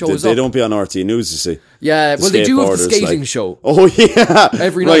just shows They don't be on RT News, you see. Yeah, well, they do have the skating show. Oh, yeah.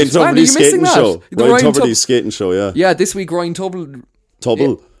 Every night. Ryan Tuberty's skating show. Ryan Tuberty's skating show, yeah. Yeah, this week Ryan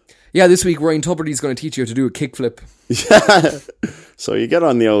Tuberty. Yeah, this week Ryan Tuberty's going to teach you how to do a kickflip. Yeah. So you get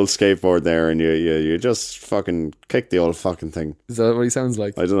on the old skateboard there and you just fucking kick the old fucking thing. Is that what he sounds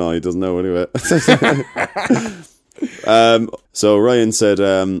like? I don't know. He doesn't know anyway. So Ryan said,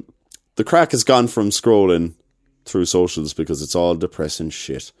 the crack has gone from scrolling through socials because it's all depressing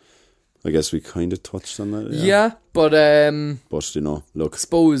shit. I guess we kind of touched on that. Yeah, but look.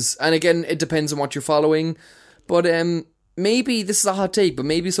 Suppose, and again, it depends on what you're following, but maybe this is a hot take, but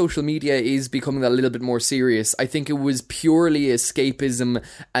maybe social media is becoming a little bit more serious. I think it was purely escapism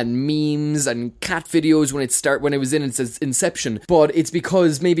and memes and cat videos when it was in its inception. But it's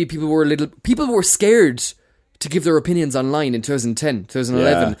because maybe people were scared to give their opinions online in 2010,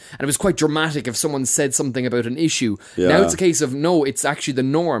 2011. And it was quite dramatic if someone said something about an issue. Yeah. Now it's a case of, no, it's actually the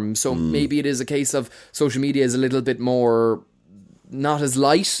norm. So maybe it is a case of social media is a little bit more not as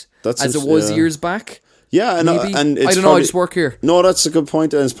light as it was years back. Yeah, and it's I don't know, I just work here. No, that's a good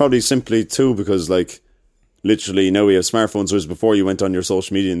point, and it's probably simply too because, like, literally now we have smartphones, whereas before you went on your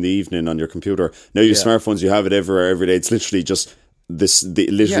social media in the evening on your computer. Now you have smartphones, you have it everywhere, every day. It's literally just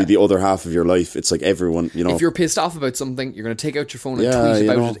the other half of your life. It's like everyone, If you're pissed off about something, you're going to take out your phone and tweet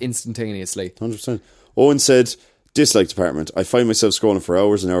about it instantaneously. 100%. Owen said, dislike department. I find myself scrolling for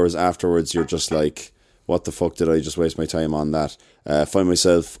hours and hours afterwards. You're just like, what the fuck did I just waste my time on that? Find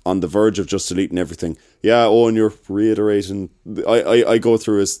myself on the verge of just deleting everything. Yeah, Owen, you're reiterating. I go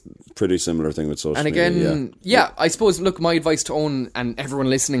through a pretty similar thing with social media. And again, I suppose, look, my advice to Owen and everyone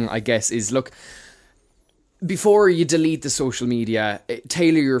listening, I guess, is, look, before you delete the social media,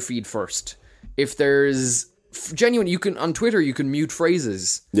 tailor your feed first. If there's genuine, you can on Twitter you can mute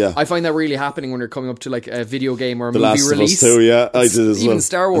phrases. Yeah, I find that really happening when you're coming up to like a video game or a the movie Last release. Of Us 2, yeah, I did as even well.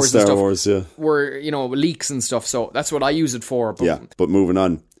 Star Wars and stuff. Wars, yeah, where leaks and stuff. So that's what I use it for. But yeah, but moving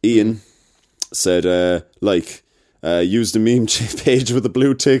on, Ian said use the meme page with a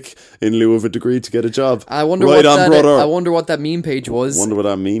blue tick in lieu of a degree to get a job. I wonder what that meme page was. Wonder what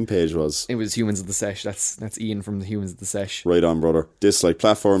that meme page was. It was Humans of the Sesh. That's Ian from the Humans of the Sesh. Right on, brother. Dislike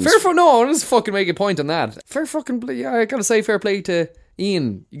platforms. No, I want to just fucking make a point on that. I gotta say fair play to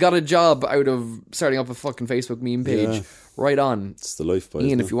Ian. You got a job out of starting up a fucking Facebook meme page. Yeah. Right on. It's the life, boys.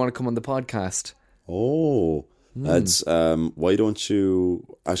 Ian, if you want to come on the podcast. Oh. Lads, why don't you...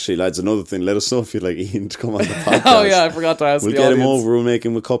 Actually, lads, another thing, let us know if you'd like Ian to come on the podcast. Oh, yeah, I forgot to ask We'll get him over, we'll make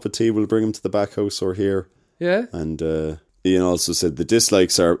him a cup of tea, we'll bring him to the back house or here. Yeah. And Ian also said, the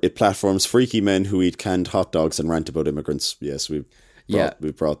dislikes are, it platforms freaky men who eat canned hot dogs and rant about immigrants. Yes, we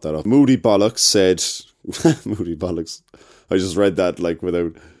brought that up. Moody Bollocks said... Moody Bollocks. I just read that, like,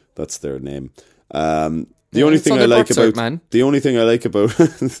 without... That's their name. The only thing I like about... The only thing I like about...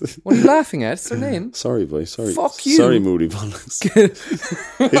 What are you laughing at? It's their name. Sorry, boy. Sorry. Fuck you. Sorry, Moody Bollocks.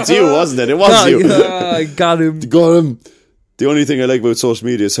 It's you, wasn't it? It was you. I got him. Got him. The only thing I like about social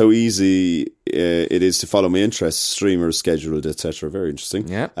media is how easy it is to follow my interests, streamers, scheduled, etc. Very interesting.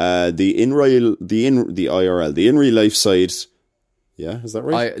 Yeah. The in real life side... Yeah, is that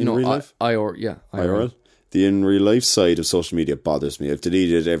right? IRL. The in real life side of social media bothers me. I've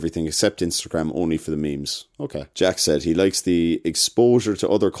deleted everything except Instagram only for the memes. Okay. Jack said he likes the exposure to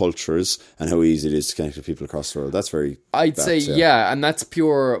other cultures and how easy it is to connect with people across the world. That's very... I'd say, yeah, and that's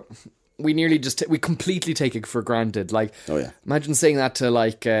pure... We nearly just... we completely take it for granted. Like, oh, yeah. Imagine saying that to,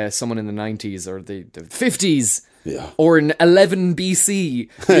 like, someone in the 90s or the 50s. Yeah. Or in 11 BC.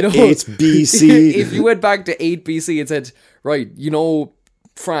 You know? 8 BC. If you went back to 8 BC and said, right,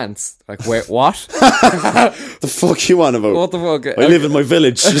 France. Like, wait, what? The fuck you on about? What the fuck? I live in my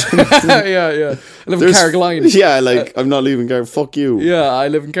village. Yeah. I live in Carrigaline. Yeah, like, I'm not leaving Carrigaline. Fuck you. Yeah, I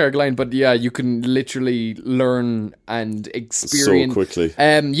live in Carrigaline, but yeah, you can literally learn and experience... So quickly.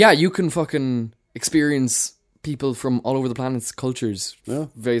 Yeah, you can fucking experience people from all over the planet's cultures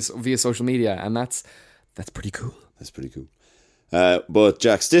via social media, and that's pretty cool. That's pretty cool. But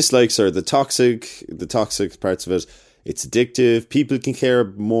Jack's dislikes are the toxic parts of it. It's addictive. People can care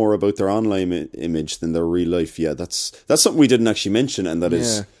more about their online image than their real life. Yeah, that's something we didn't actually mention, and that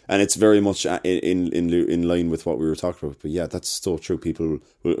is, and it's very much in line with what we were talking about. But yeah, that's so true. People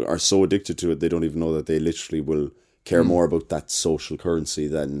are so addicted to it, they don't even know that they literally will care more about that social currency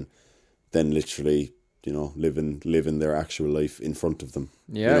than literally, living their actual life in front of them.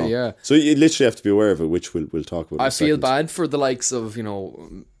 Yeah, yeah. So you literally have to be aware of it, which we'll talk about. I feel bad for the likes of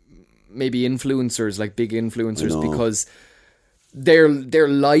maybe influencers, like big influencers, because their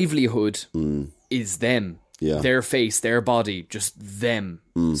livelihood is them. Yeah. Their face, their body, just them.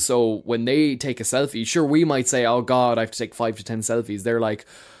 So when they take a selfie, sure, we might say, oh God, I have to take 5 to 10 selfies. They're like,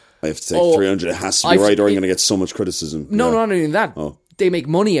 I have to take 300, it has to be right, or I'm going to get so much criticism. No, not only that. Oh. They make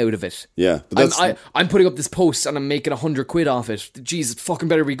money out of it. Yeah, but I'm putting up this post and I'm making 100 quid off it. Jeez, it fucking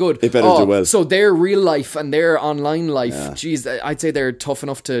better be good. It better do well. So their real life and their online life, jeez, I'd say they're tough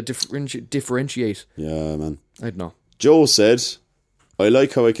enough to differentiate. Yeah, man. I don't know. Joe said, I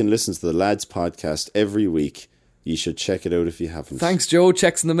like how I can listen to the Lads podcast every week. You should check it out if you haven't. Thanks, Joe.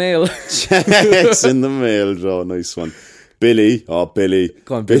 Checks in the mail. Checks in the mail, Joe. Nice one. Billy. Go on, Billy.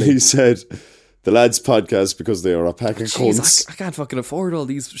 Billy said... The Lads podcast because they are a pack of cunts. I can't fucking afford all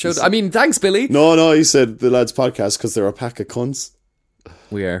these shows. I mean, thanks, Billy. No, he said the Lads podcast because they're a pack of cunts.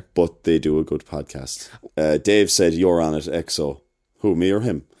 We are. But they do a good podcast. Dave said, you're on it, EXO. Who, me or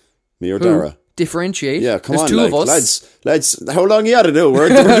him? Me or Dara? Differentiate. Yeah, come There's on, two of us. Lads, how long you had to do? We're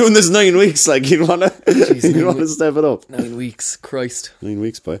doing this 9 weeks. Like, you want to step it up. 9 weeks, Christ. 9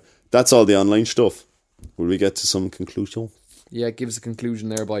 weeks, boy. That's all the online stuff. Will we get to some conclusion? Yeah, give us a conclusion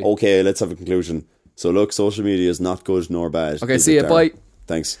there, boy. Okay, let's have a conclusion. So look, social media is not good nor bad. Okay, see you, bye.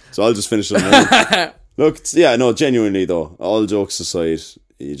 Thanks. So I'll just finish it. Look, genuinely though, all jokes aside,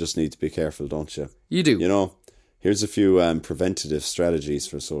 you just need to be careful, don't you? You do. Here's a few preventative strategies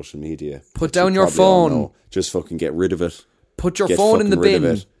for social media. Put down your phone. Just fucking get rid of it. Put your phone in the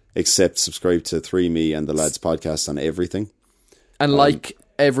bin. Except subscribe to 3Me and the Lads podcast on everything. And like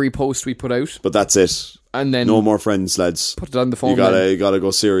every post we put out. But that's it. And then no more friends, lads. Put it on the phone. You gotta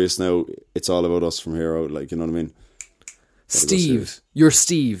go serious now. It's all about us from here out. Like, you know what I mean? Steve, you're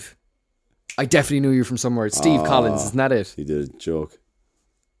Steve. I definitely knew you from somewhere. Steve Collins, isn't that it? He did a joke.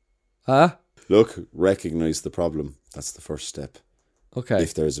 Huh? Look, recognise the problem. That's the first step. Okay.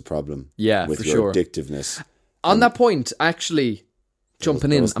 If there's a problem. Yeah, with for your sure. addictiveness. On that point, actually,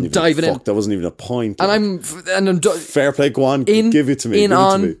 jumping in. I'm diving in. That wasn't even a point. And I'm fair play. Go on, give it to me. In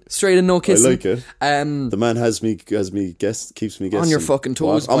on, straight and no kissing. I like it. The man has me keeps me guessing on your fucking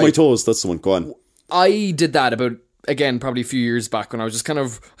toes. On my toes. That's the one. Go on. I did that about, again, probably a few years back when I was just kind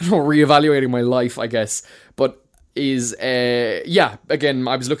of, reevaluating my life, I guess. But again,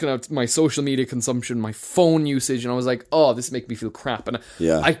 I was looking at my social media consumption, my phone usage, and I was like, oh, this makes me feel crap. And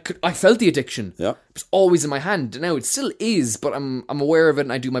I felt the addiction. Yeah. It was always in my hand. Now it still is, but I'm aware of it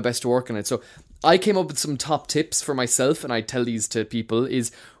and I do my best to work on it. So I came up with some top tips for myself, and I tell these to people,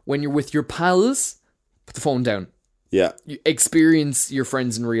 is when you're with your pals, put the phone down. Yeah. You experience your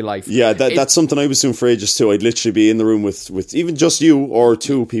friends in real life. Yeah, that's something I was doing for ages too. I'd literally be in the room with even just you or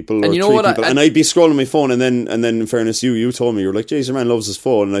two people or three people, and I'd be scrolling my phone, and then in fairness, you told me, you're like, "Jeez, your man loves his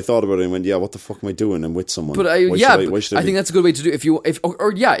phone," and I thought about it and went, "Yeah, what the fuck am I doing? I'm with someone." But I think that's a good way to do it. If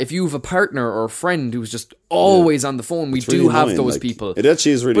you have a partner or a friend who's just always on the phone, we do have those people. It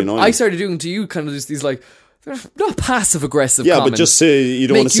actually is really annoying. I started doing to you kind of just these like, not passive aggressive. Yeah, but just say you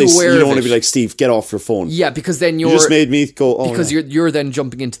don't want to say you don't want to be like, Steve, get off your phone. Yeah, because then you just made me go. Because you're then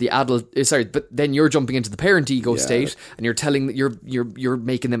jumping into the adult. But then you're jumping into the parent ego state, and you're telling that you're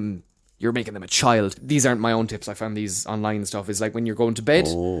making them. You're making them a child. These aren't my own tips. I found these online and stuff. It's like when you're going to bed,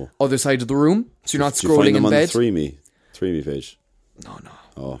 other side of the room, so you're not scrolling in bed. On the 3Me page. No.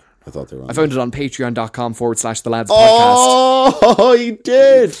 Oh. I thought they were on. I found it on patreon.com/thelads podcast. Oh, you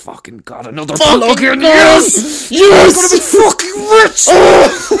did! Fucking got another plug-in. Yes! I'm gonna be fucking rich!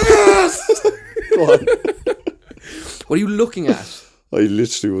 Yes! Go on. What are you looking at? I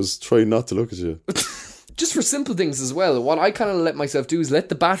literally was trying not to look at you. Just for simple things as well. What I kind of let myself do is let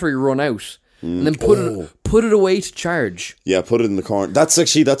the battery run out. And then put it away to charge. Yeah, put it in the corner. That's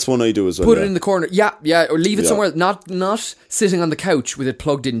one I do as well. Put it in the corner. Yeah, or leave it somewhere. Not sitting on the couch with it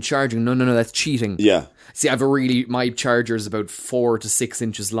plugged in charging. No, that's cheating. Yeah. See, my charger is about 4 to 6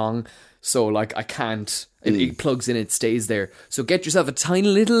 inches long, so like I can't. It plugs in, it stays there. So get yourself a tiny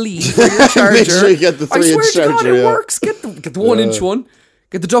little lead for your charger. Make sure you get the 3-inch charger. I swear to God, it works. Get the 1-inch one.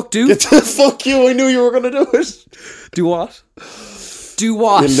 Get the Duck Do. Fuck you! I knew you were gonna do it. Do what? Do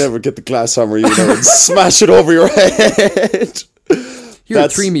what? You'll never get the glass hammer, and smash it over your head. Here at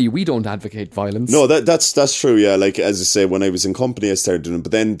 3Me, we don't advocate violence. No, that's true, yeah. Like, as I say, when I was in company, I started doing it.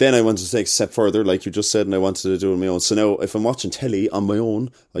 But then I wanted to take a step further, like you just said, and I wanted to do it on my own. So now, if I'm watching telly on my own,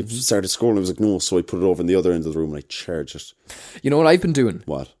 I started scrolling, I was like, no, so I put it over in the other end of the room and I charge it. You know what I've been doing?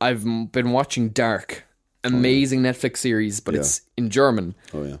 What? I've been watching Dark. Amazing Netflix series, but it's in German.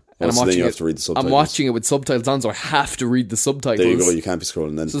 Oh, yeah. And I'm watching you have to read the subtitles. I'm watching it with subtitles on, so I have to read the subtitles. There you go, you can't be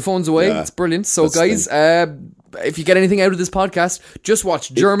scrolling then. So the phone's away, it's brilliant. So guys, if you get anything out of this podcast, just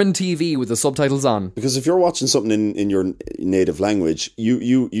watch German TV with the subtitles on. Because if you're watching something in your native language,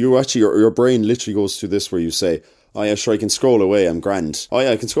 you actually, your brain literally goes through this where you say, oh yeah, sure, I can scroll away, I'm grand. Oh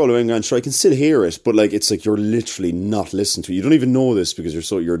yeah, I can scroll away, I'm grand. Sure, I can still hear it, but like, it's like you're literally not listening to it. You don't even know this because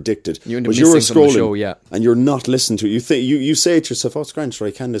you're addicted. You end up missing some of the show, yeah. And you're not listening to it. You say to yourself, oh, it's grand, sure,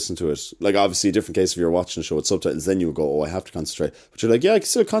 I can listen to it. Like, obviously, a different case if you're watching a show with subtitles, then you go, oh, I have to concentrate. But you're like, yeah, I can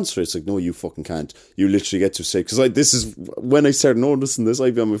still concentrate. It's like, no, you fucking can't. You literally get to say, because this is when I started noticing this,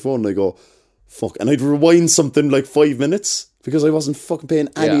 I'd be on my phone and I go, fuck, and I'd rewind something like 5 minutes because I wasn't fucking paying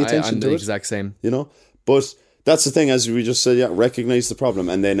any attention to it. I'm the exact same. You know? But that's the thing, as we just said, recognise the problem,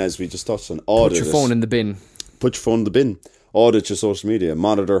 and then as we just touched on, audit Put your phone in the bin. Put your phone in the bin. Audit your social media.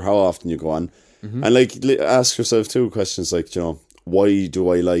 Monitor how often you go on. Mm-hmm. And like, ask yourself too questions like, why do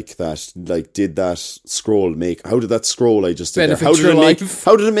I like that? Like, did that scroll how did that scroll I just did there? How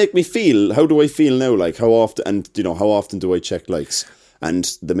did it make me feel? How do I feel now? Like, how often, and how often do I check likes? And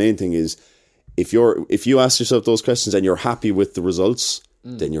the main thing is, if you ask yourself those questions and you're happy with the results,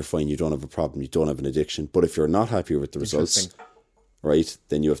 then you're fine. You don't have a problem. You don't have an addiction. But if you're not happy with the results, right,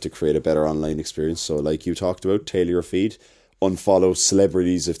 then you have to create a better online experience. So like you talked about, tailor your feed, unfollow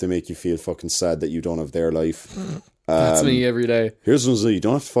celebrities if they make you feel fucking sad that you don't have their life. That's me every day. Here's one: you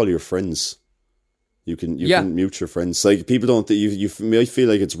don't have to follow your friends. You can mute your friends. Like, people don't. You might feel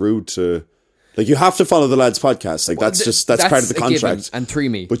like it's rude to. Like, you have to follow the Lads podcast. Like, that's part of the contract. And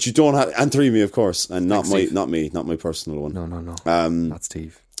 3Me. But you don't have, and 3Me, of course, and not my personal one. No. Not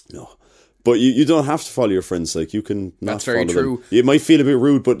Steve. No. But you don't have to follow your friends. Like, you can not That's very follow true. Them. It might feel a bit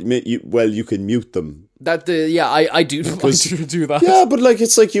rude, but you can mute them. I do do that. Yeah, but like,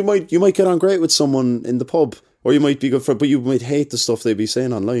 it's like you might get on great with someone in the pub. Or you might be good for, but you might hate the stuff they be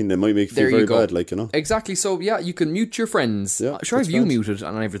saying online. It might make you feel very bad, like, Exactly. So yeah, you can mute your friends. Yeah, sure, have you muted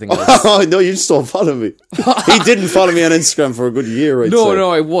on everything else? Oh no, you just don't follow me. He didn't follow me on Instagram for a good year, right?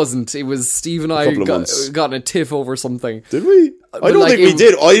 No, I wasn't. It was Steve and I got in a tiff over something. Did we? I don't think we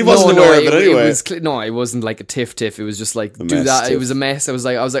did. I wasn't aware of it anyway. It wasn't like a tiff. It was just like, do that. Tiff. It was a mess. I was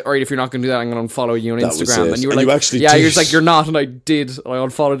like, all right, if you're not going to do that, I'm going to unfollow you on Instagram. And you were like, you're just like, you're not. And I did. I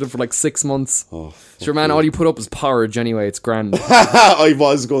unfollowed him for like 6 months. Oh, sure, man. All you put up was porridge anyway. It's grand. I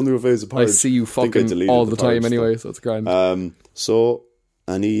was going through a phase of porridge. I see you fucking all the time anyway, so it's grand. So,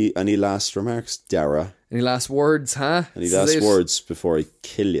 any last remarks, Dara? Any last words, huh? Any last words before I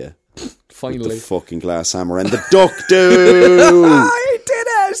kill you? Finally. With the fucking glass hammer and the duck, dude! I did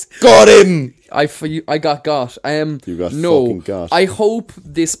it! Got him! I got. You got fucking got. I hope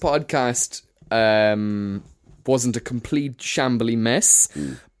this podcast wasn't a complete shambly mess.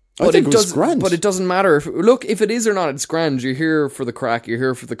 But it was grand. But it doesn't matter. If it is or not, it's grand. You're here for the crack. You're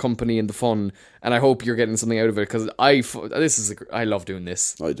here for the company and the fun. And I hope you're getting something out of it, because I love doing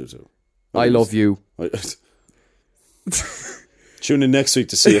this. I do too. I love you. Tune in next week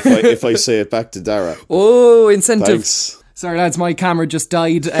to see if I say it back to Dara. Oh, incentive. Thanks. Sorry, lads, my camera just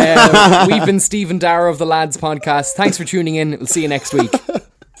died. We've been Steve and Dara of the Lads Podcast. Thanks for tuning in. We'll see you next week.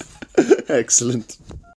 Excellent.